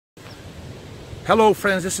Hello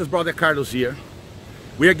friends, this is Brother Carlos here.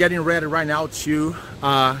 We are getting ready right now to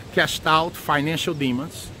cast out financial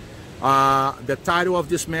demons. The title of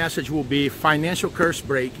this message will be Financial Curse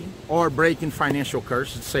Breaking, or Breaking Financial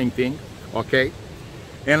Curse, the same thing, okay?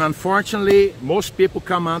 And unfortunately, most people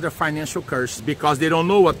come under financial curses because they don't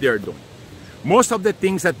know what they're doing. Most of the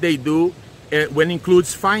things that they do, when it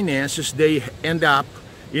includes finances, they end up,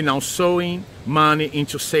 sowing money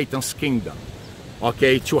into Satan's kingdom.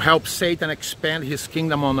 Okay, to help Satan expand his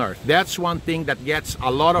kingdom on earth. That's one thing that gets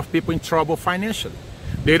a lot of people in trouble financially.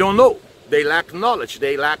 They don't know. They lack knowledge.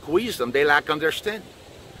 They lack wisdom. They lack understanding.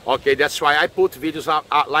 Okay, that's why I put videos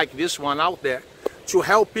out like this one out there to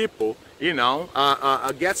help people,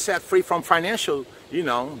 get set free from financial,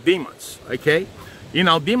 demons. Okay?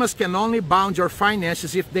 Demons can only bound your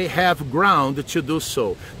finances if they have ground to do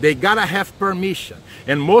so. They gotta have permission.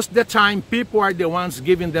 And most of the time, people are the ones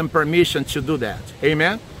giving them permission to do that.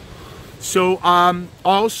 Amen? So,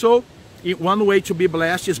 also, one way to be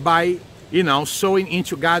blessed is by, sowing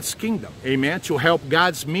into God's kingdom. Amen? To help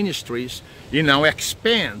God's ministries,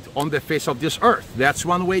 expand on the face of this earth. That's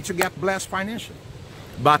one way to get blessed financially.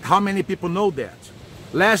 But how many people know that?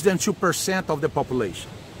 Less than 2% of the population.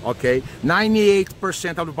 Okay,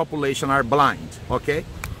 98% of the population are blind. Okay,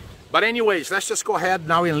 but anyways, let's just go ahead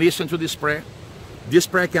now and listen to this prayer. This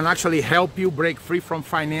prayer can actually help you break free from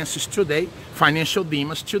finances today, financial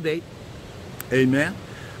demons today. Amen.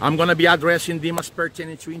 I'm going to be addressing demons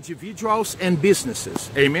pertaining to individuals and businesses.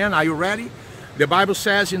 Amen. Are you ready? The Bible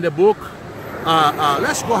says in the book,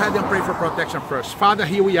 let's go ahead and pray for protection first. Father,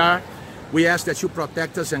 here we are. We ask that you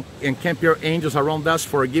protect us and encamp your angels around us,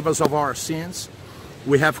 forgive us of our sins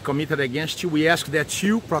we have committed against you. We ask that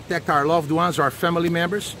you protect our loved ones, our family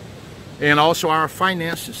members, and also our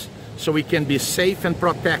finances, so we can be safe and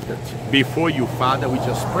protected before you, Father. We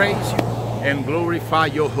just praise you and glorify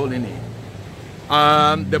your holy name.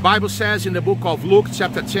 The Bible says in the book of Luke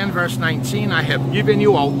chapter 10 verse 19, I have given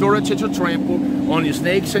you authority to trample on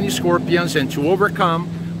snakes and scorpions and to overcome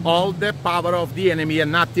all the power of the enemy,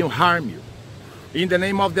 and nothing will harm you. In the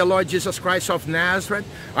name of the Lord Jesus Christ of Nazareth,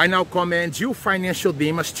 I now command you financial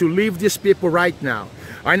demons to leave these people right now.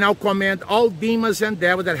 I now command all demons and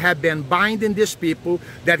devils that have been binding these people,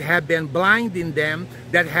 that have been blinding them,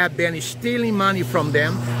 that have been stealing money from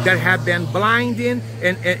them, that have been blinding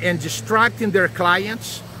and distracting their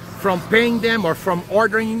clients from paying them or from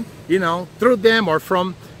ordering, through them, or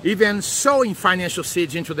from even sowing financial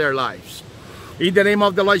seeds into their lives. In the name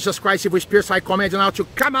of the Lord Jesus Christ, evil spirits, I command you now to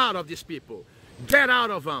come out of these people. Get out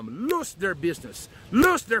of them. Lose their business.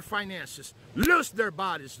 Lose their finances. Lose their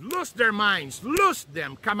bodies. Lose their minds. Lose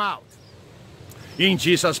them. Come out. In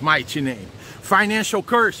Jesus' mighty name. Financial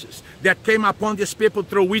curses that came upon these people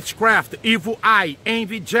through witchcraft, evil eye,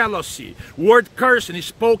 envy, jealousy, word cursing is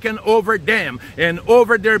spoken over them and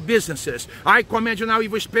over their businesses. I command you now,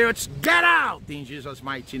 evil spirits, get out in Jesus'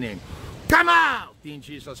 mighty name. Come out in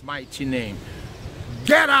Jesus' mighty name.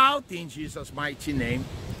 Get out in Jesus' mighty name.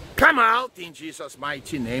 Come out in Jesus'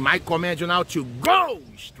 mighty name. I command you now to go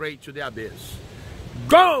straight to the abyss.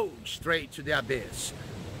 Go straight to the abyss.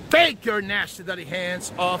 Take your nasty dirty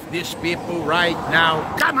hands off these people right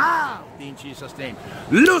now. Come out in Jesus' name.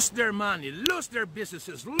 Lose their money, lose their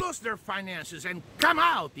businesses, lose their finances, and come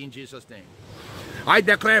out in Jesus' name. I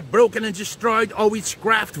declare broken and destroyed all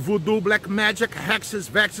witchcraft, voodoo, black magic, hexes,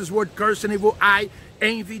 vexes, word curse, and evil eye,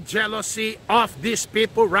 envy, jealousy of these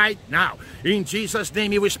people right now. In Jesus'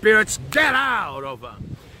 name, evil spirits, get out of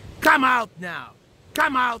them. Come out now.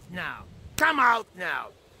 Come out now. Come out now.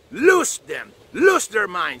 Loose them. Loose their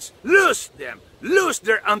minds. Loose them. Loose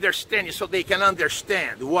their understanding so they can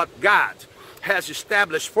understand what God has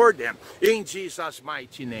established for them. In Jesus'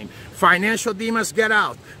 mighty name. Financial demons, get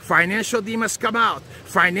out. Financial demons, come out.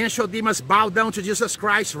 Financial demons, bow down to Jesus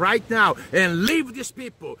Christ right now and leave these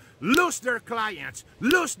people. Lose their clients,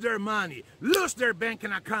 lose their money, lose their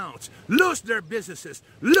banking accounts, lose their businesses,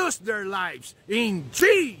 lose their lives. In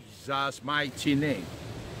Jesus' mighty name.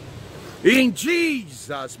 In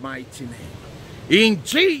Jesus' mighty name. In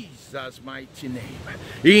Jesus' mighty name.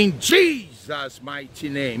 In Jesus' mighty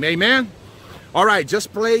name. Amen. All right,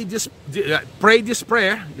 just pray this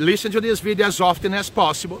prayer. Listen to this video as often as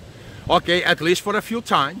possible. Okay, at least for a few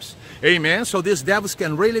times. Amen. So these devils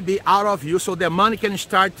can really be out of you, so the money can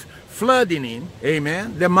start flooding in.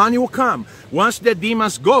 Amen. The money will come. Once the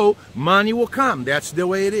demons go, money will come. That's the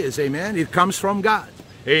way it is. Amen. It comes from God.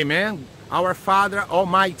 Amen. Our Father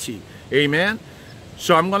Almighty. Amen.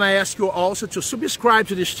 So I'm going to ask you also to subscribe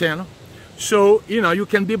to this channel, so you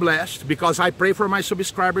can be blessed, because I pray for my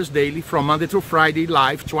subscribers daily, from Monday through Friday,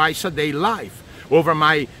 live, twice a day live, over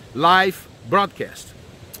my live broadcast.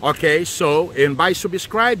 Okay, so, and by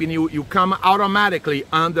subscribing, you come automatically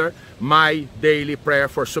under my daily prayer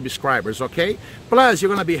for subscribers, okay? Plus, you're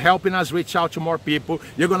going to be helping us reach out to more people.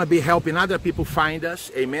 You're going to be helping other people find us,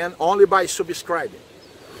 amen, only by subscribing.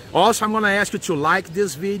 Also, I'm going to ask you to like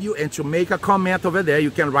this video and to make a comment over there. You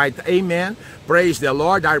can write, amen, praise the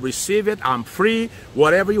Lord, I receive it, I'm free,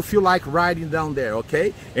 whatever you feel like writing down there,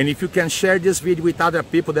 okay? And if you can share this video with other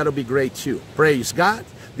people, that'll be great too. Praise God.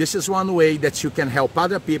 This is one way that you can help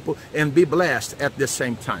other people and be blessed at the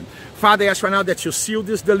same time. Father, I ask right now that you seal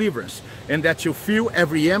this deliverance and that you fill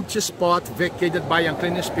every empty spot vacated by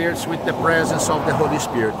unclean spirits with the presence of the Holy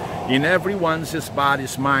Spirit in everyone's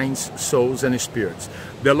bodies, minds, souls, and spirits.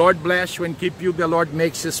 The Lord bless you and keep you. The Lord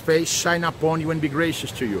makes his face shine upon you and be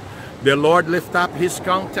gracious to you. The Lord lift up his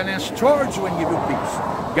countenance towards you and give you peace.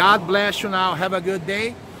 God bless you now. Have a good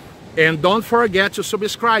day. And don't forget to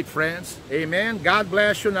subscribe, friends. Amen. God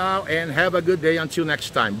bless you now and have a good day until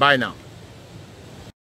next time. Bye now.